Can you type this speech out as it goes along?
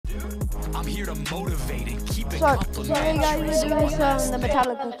I'm here to motivate and keep it So today guys, we're doing the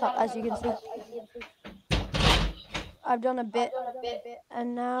Metallica cut, as you can see. I've done a bit,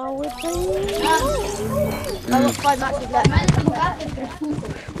 and now we're playing. I've got 5 matches left.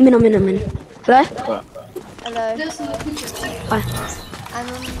 I'm in. Hello? Hello. Hi. I'm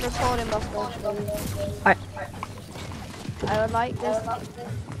recording before. Alright. I would like this.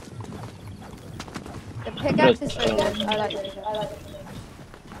 The pickaxe is so good. I like it.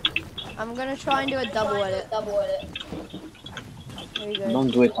 I'm gonna try and do a double edit. Here we go. Don't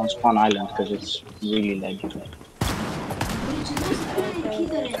do it on Spawn Island because it's really laggy.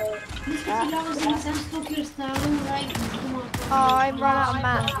 Oh, I ran out of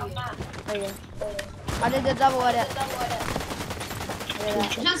mats. There you go. I did the double edit.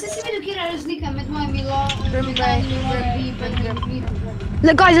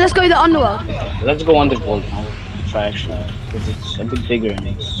 Look guys, let's go to the underworld. Let's go underworld now. Try actually, because it's a bit bigger and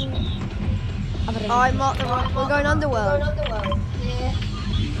it's... Oh, I marked the wrong. We're going underworld. Alright,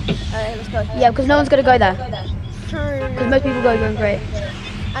 let's go. Yeah, because no one's gonna go there. True. Because most people go going great.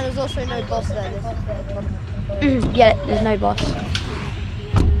 And there's also no boss there. Yeah, there's no boss.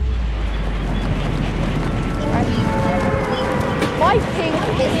 My ping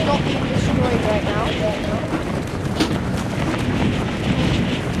is not being destroyed right now.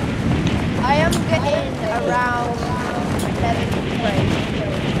 I am getting around 11 frames.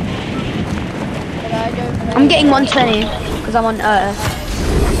 But I don't know. I'm getting 120 because I'm on S.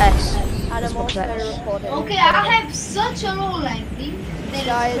 And I'm also recording. Okay, I have such a low lighting.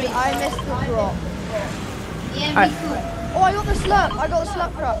 Guys, I missed the drop. Yeah, Alright. me too. Oh, I got the slurp. I got the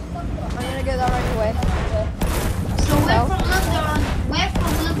slurp drop. I'm gonna go that right away. So where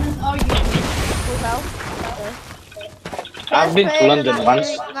from London are you? Full health. I've been to London once.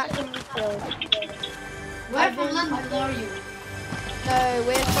 Where from London are you? No,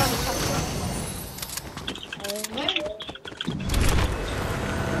 we're from. Where?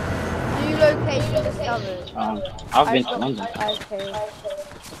 New location discovered. I've been to London. Okay.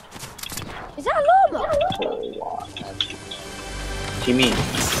 Is that a llama? Timmy.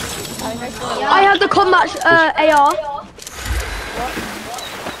 I have the combat AR.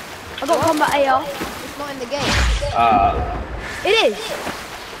 I got combat AR. It's not in the game. It is.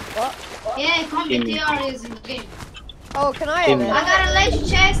 What? Yeah, combat TR is in the game. Oh, can I have Timmy. it? I got a ledge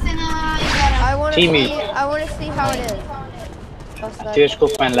chest and I want to Timmy. see. I want to see how it is. What's that? Here's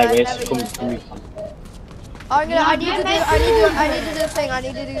Cookman like I've this. never Come used to me. it. I need to do the thing. I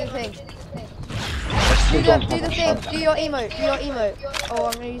need to do the thing. Do the thing. Do your emote. Oh,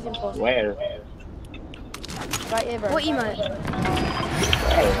 I'm gonna use impulse. Where? Right here, bro. What emote?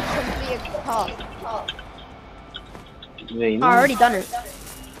 Complete a task. They I know. already done it.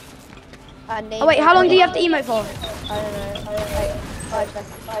 Name Oh wait, how long do you have to emote for? I don't know. Like 5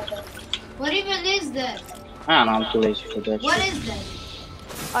 seconds. what even is that? Ah, no, I'm too lazy for that. What is that?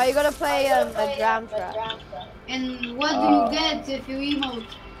 Oh, you gotta play a drum track. And what do you get if you emote?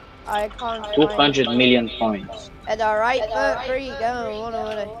 I can't. 200 million points. And alright, there you go.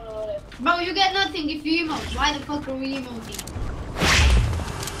 What? Bro, you get nothing if you emote. Why the fuck are we emoting?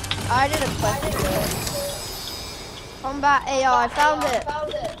 I did a question. Combat AR, I found it.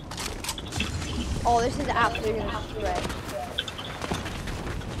 Oh, this is absolutely great.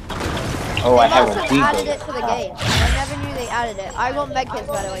 Oh, I have a They added it to the game. I never knew they added it. I got medkits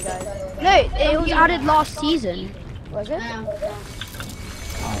by the way, guys. No, it was added last season. Was it?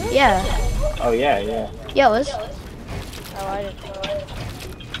 Yeah. Oh, yeah. Yeah, it was. Oh, I didn't.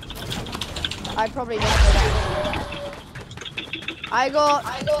 I probably didn't know that. I got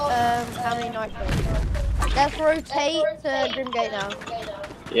how many nitros? Let's rotate to Grimgate now.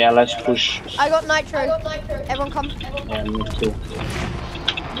 Yeah, let's push. I got nitro. Everyone come. Yeah, me too.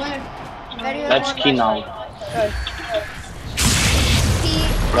 Where? Anyone Let's want key now. nitro? Go. Key.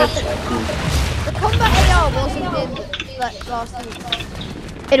 Let's key. The combat AR wasn't in like last season.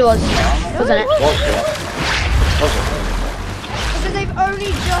 It was. Wasn't it? Was it? Because they've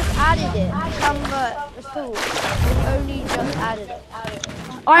only just added it. Combat assault. They've only just added it.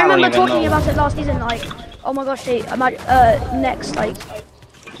 I don't remember even talking know. about it last season, like, oh my gosh, next, like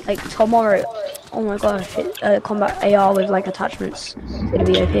tomorrow, oh my gosh, combat AR with, like, attachments, it's gonna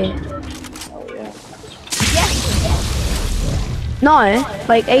be OP. Oh, yeah. Yes. No,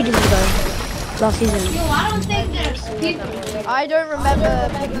 like, ages ago, last season. Yo, I don't think there's people. I don't remember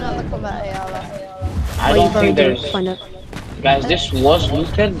picking up the combat AR last year. I Well, you don't probably think did there's... find it. Guys, this was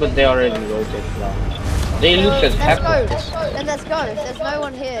looted, but they already looted now. They looted half of this. Then let's go. There's no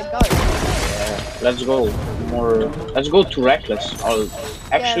one here. Go. Yeah, let's go. Let's go to Reckless. I'll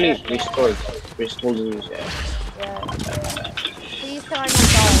actually restore these. Yeah. Please can I not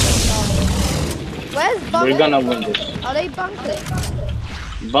die? Where's bunker? We're gonna win this. Are they bunkers?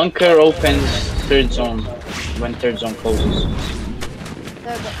 Bunker opens third zone when third zone closes.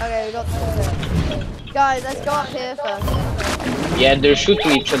 Okay, we got the bunker. Guys, let's go up here first. Yeah, they're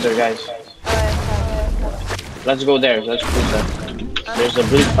shooting each other, guys. Alright, Let's go there. Let's prove that. There's a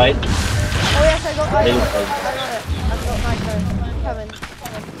blue fight. oh yes, I got it. They look like I've got nitro. Coming.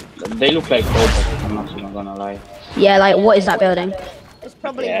 they look like robots. I'm not even gonna lie. Yeah, like what is that building? It's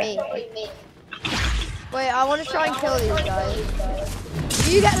probably Yeah. me. Wait, I want to try and kill these guys.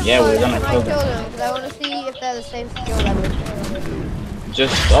 Do you get them? Yeah, we're gonna Can I kill kill them. them? Because I want to see if they're the same skill level.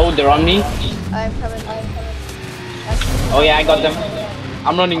 They're on me. I'm coming. Oh yeah, I got them.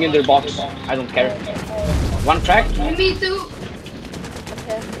 I'm running in their box. I don't care. One crack. Me too.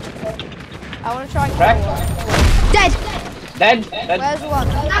 Okay. I want to try and Crack. kill one. Dead! Dead. Where's one?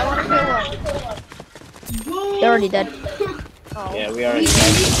 I want to kill one. They're already dead. Oh. Yeah, we are. Dead.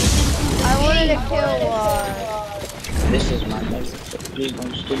 I wanted to kill one. This is my life. Please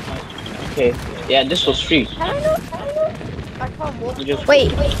don't steal my. Okay. Yeah, this was free. Can I not? I can't walk. You just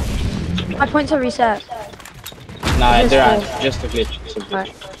Wait, my points are reset. Nah, This they're was- not. Just a glitch. It's a glitch.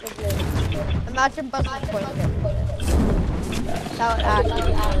 Right. Imagine buzzing point. That would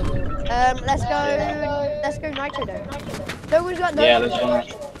actually. Let's go nitro though. No one's got no. Yeah, let's go.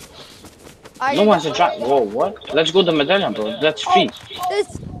 No one's a trap. Whoa, what? Let's go to Medallion, bro. That's free.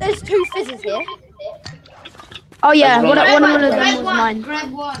 There's two fizzes here. Oh yeah, Let's one run of that. them Grab was one. mine.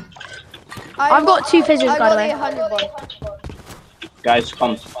 Grab one. I've got two fizzes, I by got the way. the 100 one. Guys,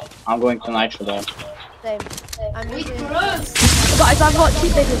 come. I'm going to Nitro there. Same. I'm Wait using. for us. Guys, I've got two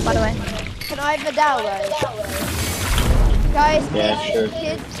fizzes, by the way. Can I have the Dow, guys? Guys, Yeah, sure.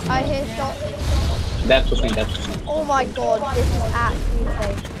 kids, I hear shots. That was me. That was me. Oh my god, this is actually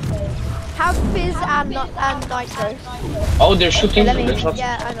insane. Have fizz and nitro. Oh, they're shooting. Let me- They're shots.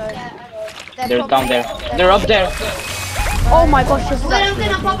 Yeah, I know. They're down there. They're up there. Oh my gosh, this is Wait, I'm actually...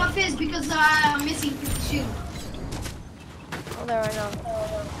 gonna pop a fizz because I'm missing the shield. Oh, there I know.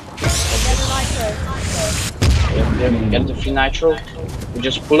 Get the nitro. Get the free Nitro. We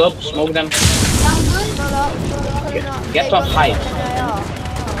just pull up, smoke them. Sound good? Not up, coming up. Get They on got high. an AR.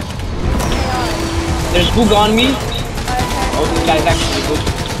 There's Boog on me. Okay. Oh, this guy's actually good.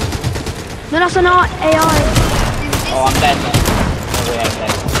 No, that's an AI. Oh, I'm dead. No way, I'm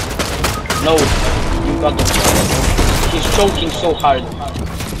dead. No, you got the. He's choking so hard.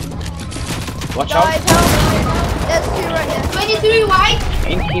 Watch out. Guys, help me. There's two right here. 23 white.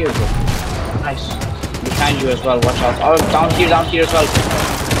 In here, bro. Nice. Behind you as well. Watch out. Oh, down here as well.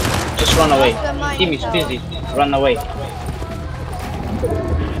 Just run away. Team is busy. Run away.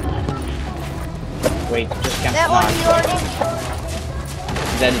 Wait, just can't. That one you already.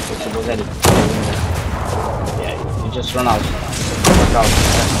 Dead possible, dead. Yeah, you just run out. Fuck out.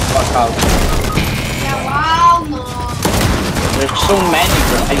 Fuck out. Yeah, wow, no. There's so many,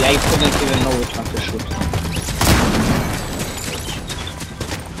 bro. I couldn't even know which one to shoot.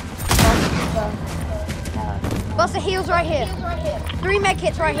 Buster heals right here. 3 med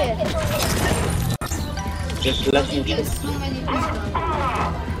kits right here. Just let him There's shoot. so many people.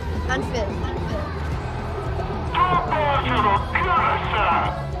 And fizz.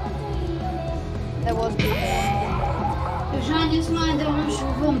 There was people. Жаль, не знаю, да он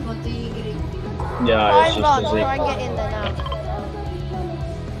шагом по этой игре. Yeah, Try it's and just run, a try zip. and get in there now.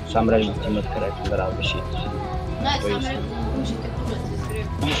 Some random team at correct without the shit. Да, сам лучше ты куда ты зря.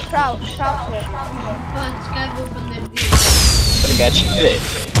 Crouch it. Sky open their Forget it.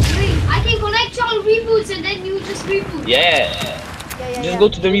 I can connect all reboots and then you just reboot. Yeah. Yeah. Just go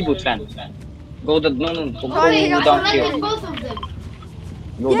to the reboot fan. Go the no, go Sorry, I down connected here. both of them.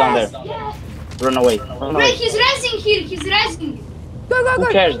 Go down there. Run away. Run Right, away. he's resing here, he's resing. Go. Who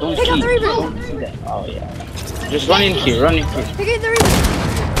cares? Don't Pick up see. the reboot. Don't see that. Oh yeah. Just run in here. Run in here. Pick up the reboot.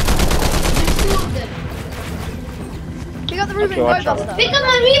 There's two of them. Pick up the reboot Okay, and watch go, out. Buster. Pick up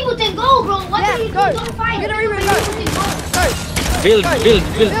my reboot and go, bro. What Yeah, are you go. doing? Don't fight. Get a Pick up reboot, my go. reboot and go. Go. Build. I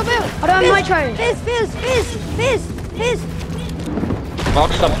don't have nitro. Fizz.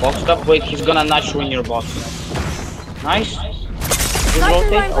 Boxed up. Wait, he's gonna not ruin your box. Nice. Good Nitro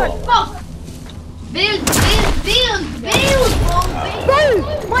rotate. line, go. Oh. Fuck. Build, bro. Bro,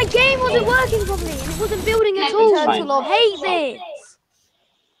 my game wasn't working properly. It wasn't building at all. Fine. I hate this.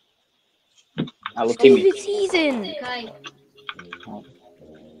 I will team Stupid it. season. Okay.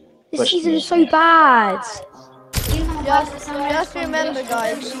 This season is so bad. Just remember,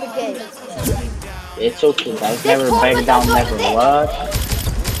 guys, it's a game. It's okay, guys. Never back down. Never what?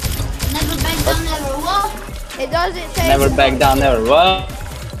 Never back down, never what? It doesn't say. Never back down. Never what?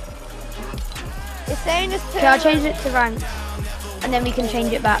 It's saying it's Okay, I'll change it to rank. and then we can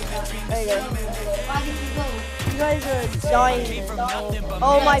change it back. There you go. Why did you go? You guys are dying.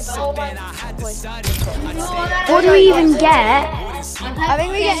 Oh my. What do we even get? I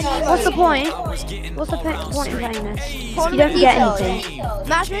think we get. What's the point? What's the point in playing this? You don't get anything.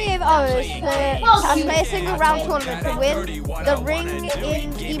 Match me with others to play a single round tournament to win the ring in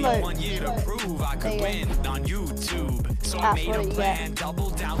emote. There you go. That's what you get.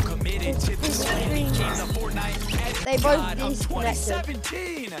 They both disconnected.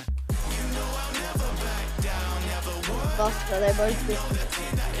 Buster, they both disconnected.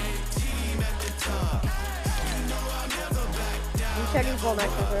 I'm checking for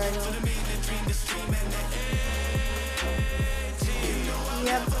matches right now. We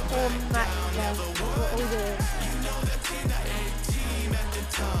have 4 matches now. What are we doing?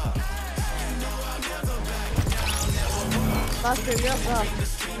 Buster, you're up.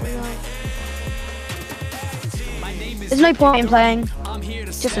 There's no point in playing.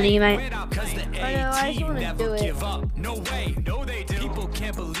 Just an e-mate. I know, I just want to do it.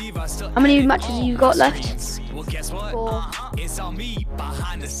 How many matches have you got left? 4. It's on me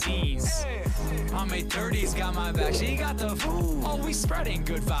behind the scenes. On my 30s, got my back. She got the food. Always spreading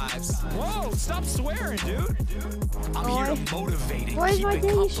good vibes. Whoa, stop swearing, dude. I'm here to motivate and Why is keep my it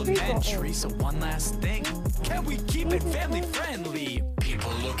daily streak complimentary. So one last thing, can we keep it family friendly?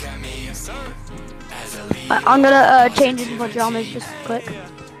 People look at me, sir, as a leader. I'm gonna change into pajamas just quick.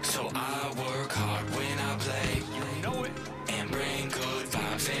 So I work hard when I play, you know it, and bring good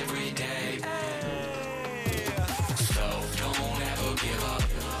vibes every day. So don't ever give up.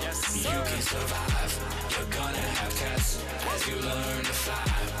 You can survive. You're gonna have tests as you learn to fly.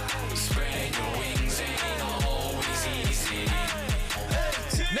 Spread your wings ain't always easy.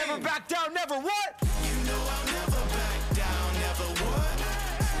 Never back down, never what? You know I'll never back down, never what?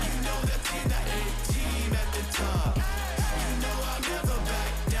 You know that in the A-team at the top. You know I'll never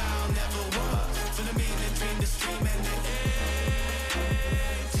back down, never what? For the meaning between the stream and the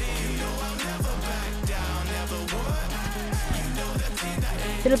A-team. You know I'll never back down, never what? You know that in the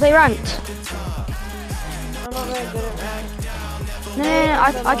A-team. Did I play ranked? I'm not very good at ranked. No,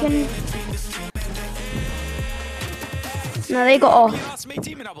 I can. No, they got off.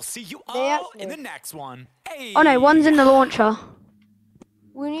 Team, and I will see you They all actually- in the next one. Hey. Oh no, one's in the launcher.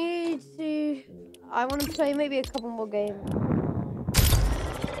 We need to. I want to play maybe a couple more games.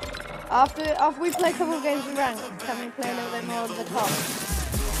 After we play a couple of games of ranked, can we play a little bit more of the top?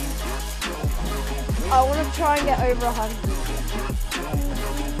 I want to try and get over 100.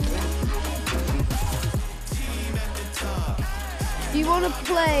 Do you want to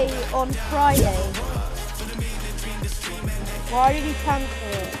play on Friday? Why did you cancel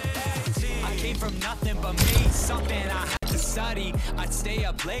it? I came from nothing but me, something I had to study. I'd stay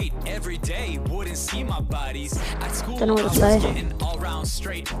up late every day, wouldn't see my buddies. At school, Don't know what to I was say. getting all round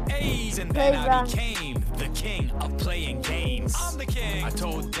straight A's, and then I Playground. became the king of playing games. I'm the king. I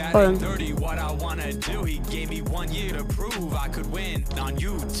told Dad Hold on. at 30 what I wanna do. He gave me 1 year to prove I could win on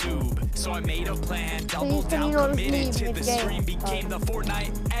YouTube. So I made a plan, doubled can down, you not committed leave to the mid-game? stream, became the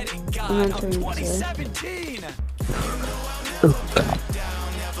Fortnite edit god I'm of entering, sorry. 2017.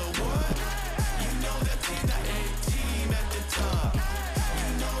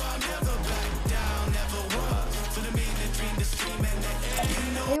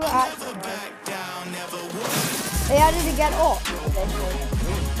 They were actually. They added to get off.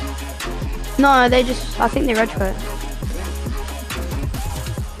 No, they just. I think they retro it.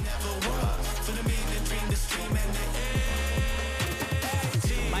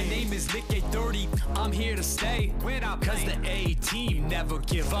 My name is Nick 830, I'm here to stay. Win out cause the A-team never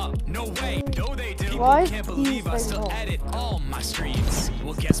give up. No way, no they do. People Why can't is believe I he still so edit all my streams.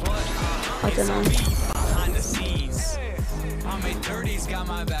 Well guess what? I don't know. Behind the scenes. On my 30s got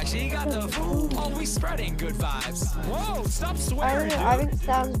my back, she got the food. Always spreading good vibes. Whoa, stop swearing, I dude. think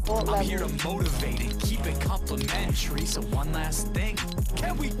Sam's bot I'm here level. to motivate and keep it complimentary. So one last thing,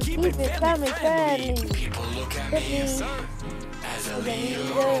 can we keep it family friendly? People look at me, sir, as a leader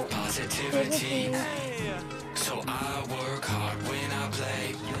of positivity. So I work hard when I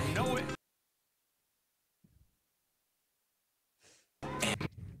play. You know it.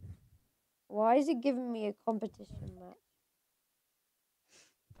 Why is it giving me a competition match?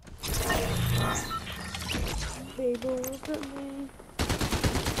 People look at me.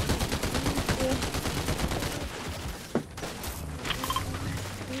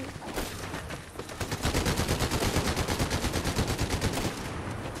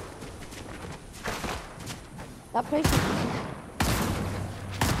 That place is...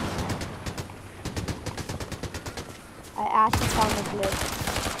 I actually found a glitch.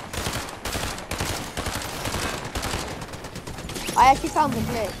 I actually found the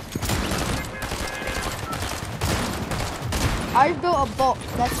glitch. I just built a box,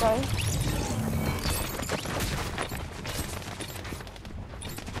 let's go.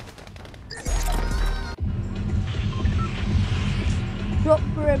 Drop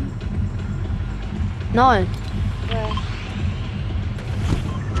for him. No. Where?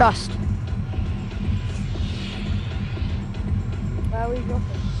 Trust. Where are we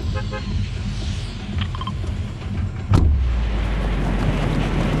dropping?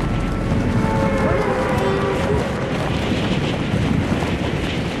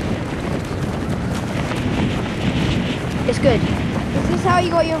 It's good. Is this how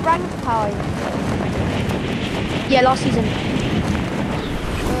you got your rank power? Yeah, last season.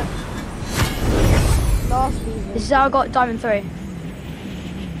 Last season. This is how I got Diamond 3.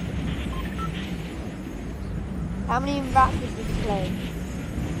 How many matches did you play?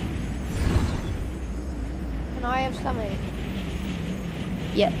 Can I have something?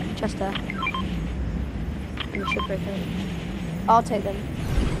 Yeah, just there. And ship breaker. I'll take them.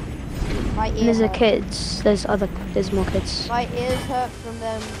 My And there's the hurt. kids. There's more kids. My ears hurt from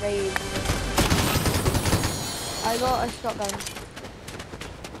them raids. I got a shotgun.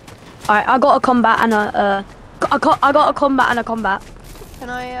 Alright, I got a combat and a I got a combat and a combat. Can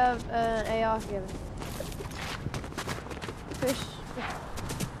I have an AR here? Push.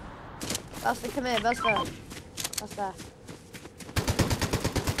 That's the come here, that's that. That's that.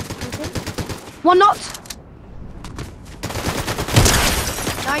 One not.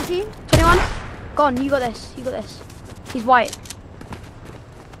 19? 21. Go on, you got this. You got this. He's white.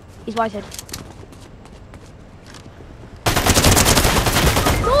 He's whited.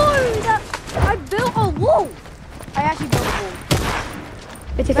 No! I built a wall! I actually built a wall.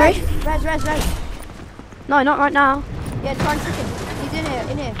 53? Res. No, not right now. Yeah, try and trick him. He's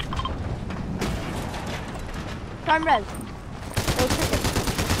in here. Try and res. Go trick him.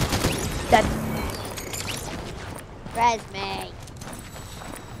 Dead. Res me.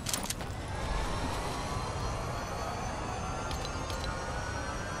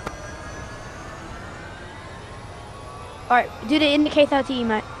 Alright, do the indicate 13,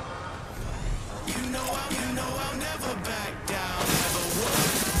 mate.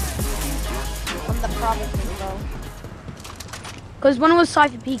 I'm the province as well. Because one was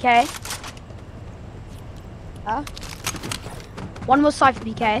Cypher PK. Huh? One was Cypher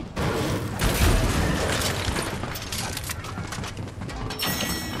PK.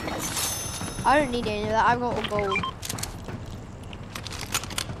 I don't need any of that. I've got all gold.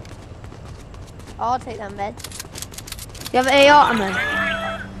 I'll take that med. You have AR ammo?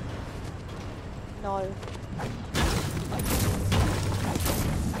 No.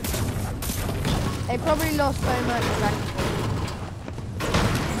 They probably lost so much rank.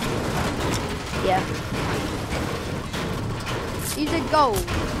 Yeah. These are gold.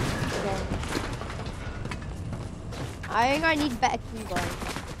 Okay. I think I need better keyboard.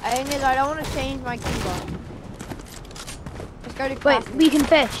 I think is I don't want to change my keyboard. Let's go to Wait, classic. we can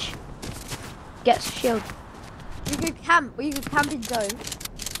fish. Get shield. We could camp. We could camp in zone.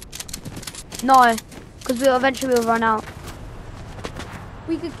 No, because we'll eventually run out.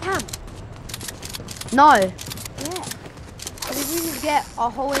 We could camp. No. Yeah. But if we could get a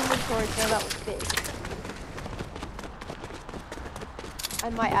whole inventory so that was big. I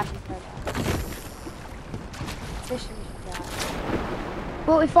might actually try that. Fishing should die.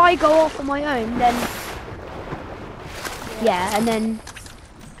 Well, if I go off on my own, then yeah, and then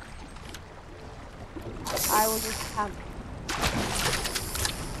I will just camp.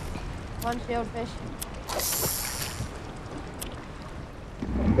 One shield fish.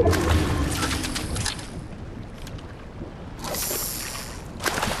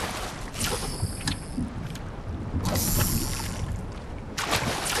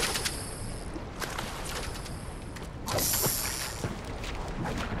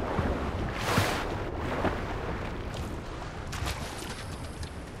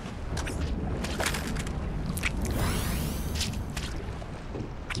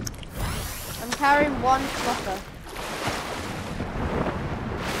 Carrying one spotter.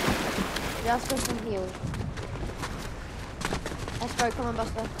 Just for some heals. Let's go, come on,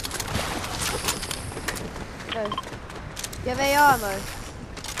 Buster. Go. You have AR ammo?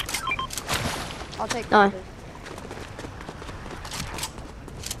 I'll take No. this.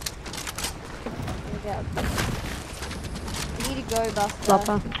 You need to go, Buster.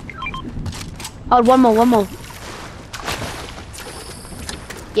 flopper. Oh, one more.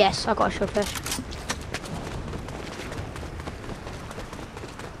 Yes, I got a short fish.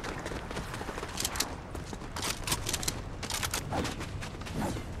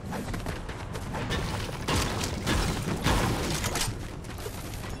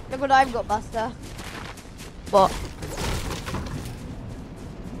 Look what I've got, Buster. What?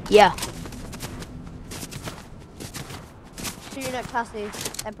 Yeah. Shooting at Cassie.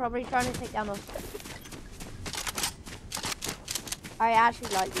 They're probably trying to take down us. I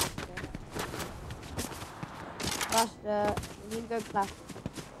actually like you. Buster, we need to go class.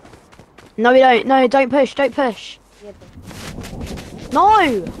 No, we don't. No, don't push. Don't push. Yeah,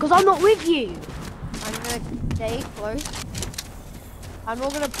 No, because I'm not with you. I'm gonna stay close. I'm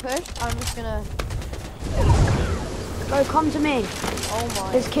not gonna push. I'm just gonna. Bro, come to me. Oh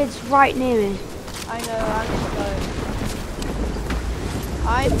my. There's kids right near me. I know. I'm gonna go.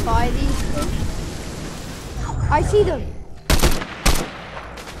 I'm by these things. I see them.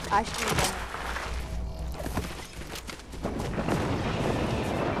 Actually, no.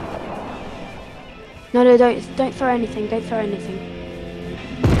 No, don't throw anything. Don't throw anything.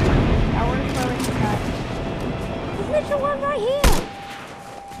 I want to throw it to that. There's literally one right here.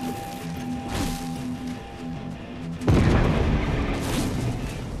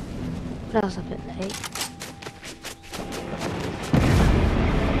 That was a bit late.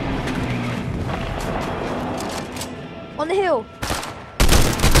 On the hill.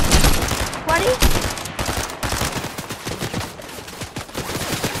 20?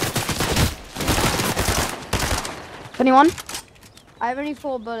 21. I have only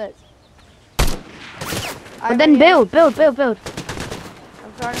 4 bullets. But then build. I'm trying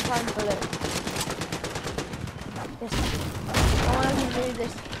to find bullets. Yes. I want to do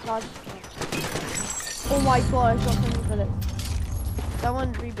this charge. Oh my god, I've got so many bullets.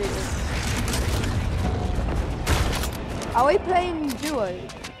 Someone reboot this. Are we playing duo?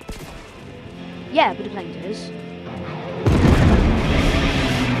 Yeah, we're playing duos.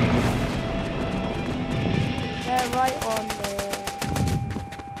 They're right on there.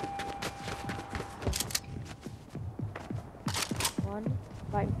 One.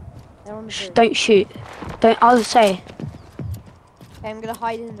 Right. They're on the roof. Don't shoot. Don't. I'll say. Okay, I'm gonna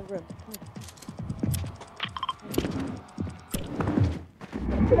hide in the room.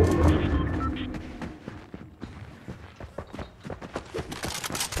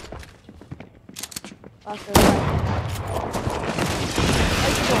 That's the right.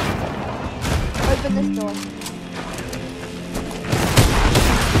 Open this door.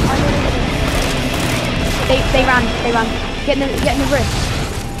 They ran. Get in the wrist.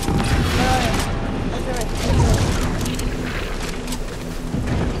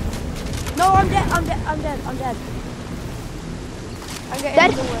 No, I'm dead. I'm dead. I'm getting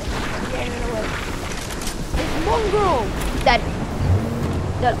Dead? in the way. I'm getting in the way. It's Mongrel. Dead.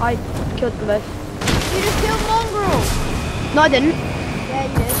 Dead. I killed them both. You just killed Mongrel. No, I didn't. Yeah,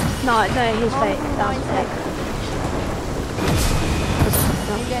 you did. No, he was fake. Mongrel That was 9 fake. seconds.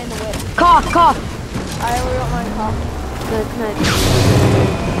 You get in the way. Car. I already got my car. No.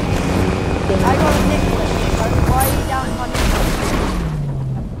 I got a Nicholas. Why are you down in my Nicholas?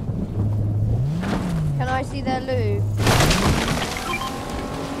 Can I see their loot?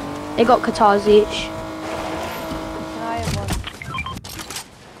 They got katars each. Can I have one?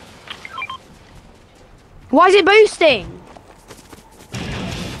 Why is it boosting?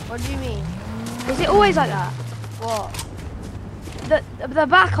 What do you mean? Is it always like that? What? The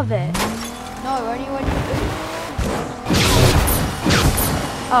back of it. No, only when you loot.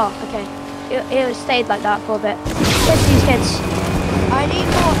 Oh, okay. It stayed like that for a bit. Where's these kids? I need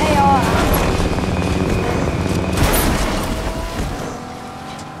more AR ammo.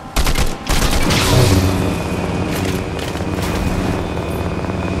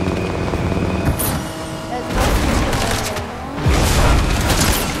 There's no system anywhere.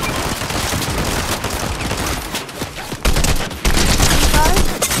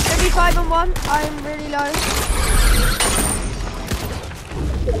 35 on 1. I'm really low.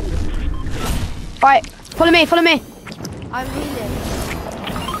 Right, follow me. I'm healing.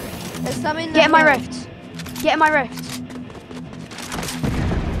 There's some in the Get in my hill. rift. Get in my rift.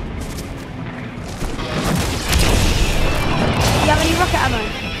 Do you have any rocket ammo?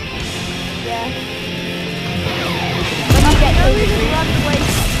 Yeah. When you get No, we to just run away.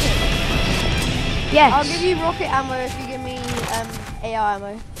 yes. I'll give you rocket ammo if you give me AR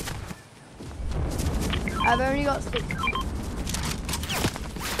ammo. I've only got 6.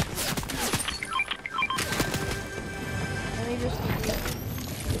 Let me just.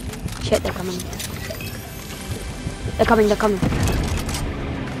 Shit, they're coming. They're coming.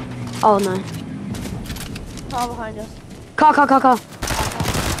 Oh no. Car behind us. Car.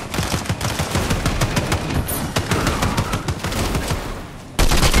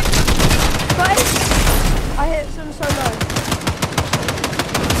 Guys, I hit some so low.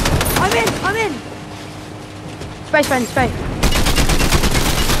 I'm in. Spray.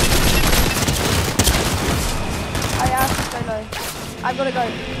 I've got to go. I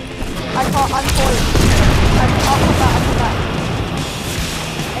can't, I'm falling. I'll come back.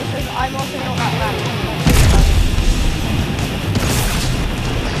 It's because I'm also not that bad.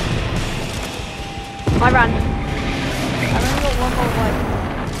 I ran. I've only got one more wipe.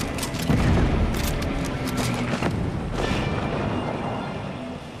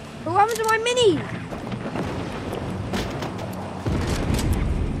 What happened to my mini?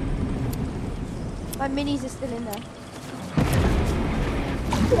 My minis are still in there.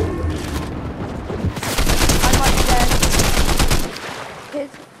 I might be dead.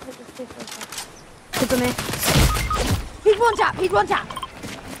 Here's Look at me. He's one tap. He's one tap.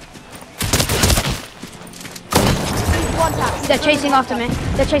 They're chasing after me.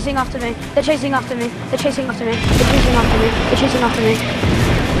 They're chasing after me. They're chasing after me. They're chasing after me.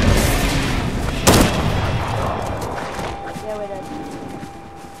 Yeah, we're dead.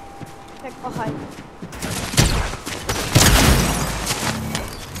 Check behind.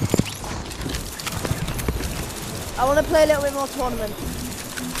 I want to play a little bit more tournament.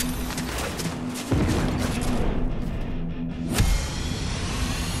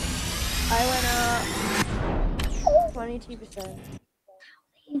 I went up 22%.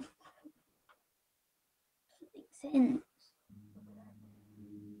 Makes sense.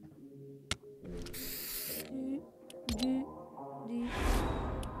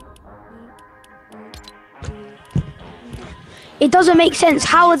 It doesn't make sense.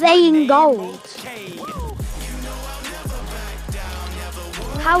 How are they in gold?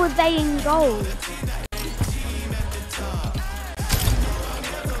 How are they in gold?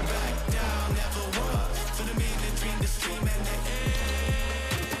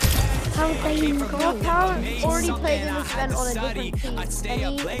 How are they in gold? Your parents already played in this event on a different team. I'd stay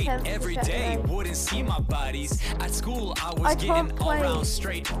up late every day, wouldn't see my buddies. At school, I was getting all around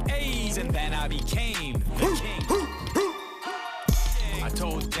straight A's, and then I became the king. I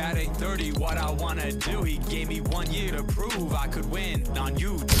told Dad at 30 what I wanna do. He gave me 1 year to prove I could win on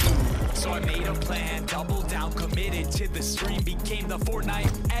YouTube. So I made a plan, doubled down, committed to the stream, became the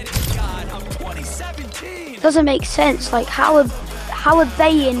Fortnite edit god of 2017. Doesn't make sense. Like how are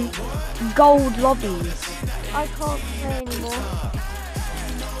they in gold lobbies? I can't play anymore.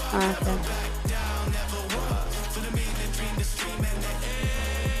 Okay.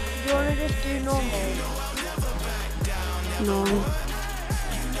 Do you want to just do normal? No.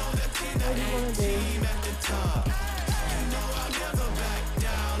 What do you want to do?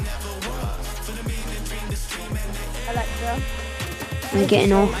 Alexa? I'm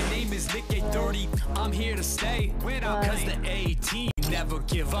getting off. My name is Nick 830. I'm here to stay. Win out cause the A team never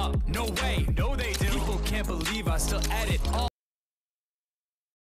give up. No way, no they do. People can't believe I still edit all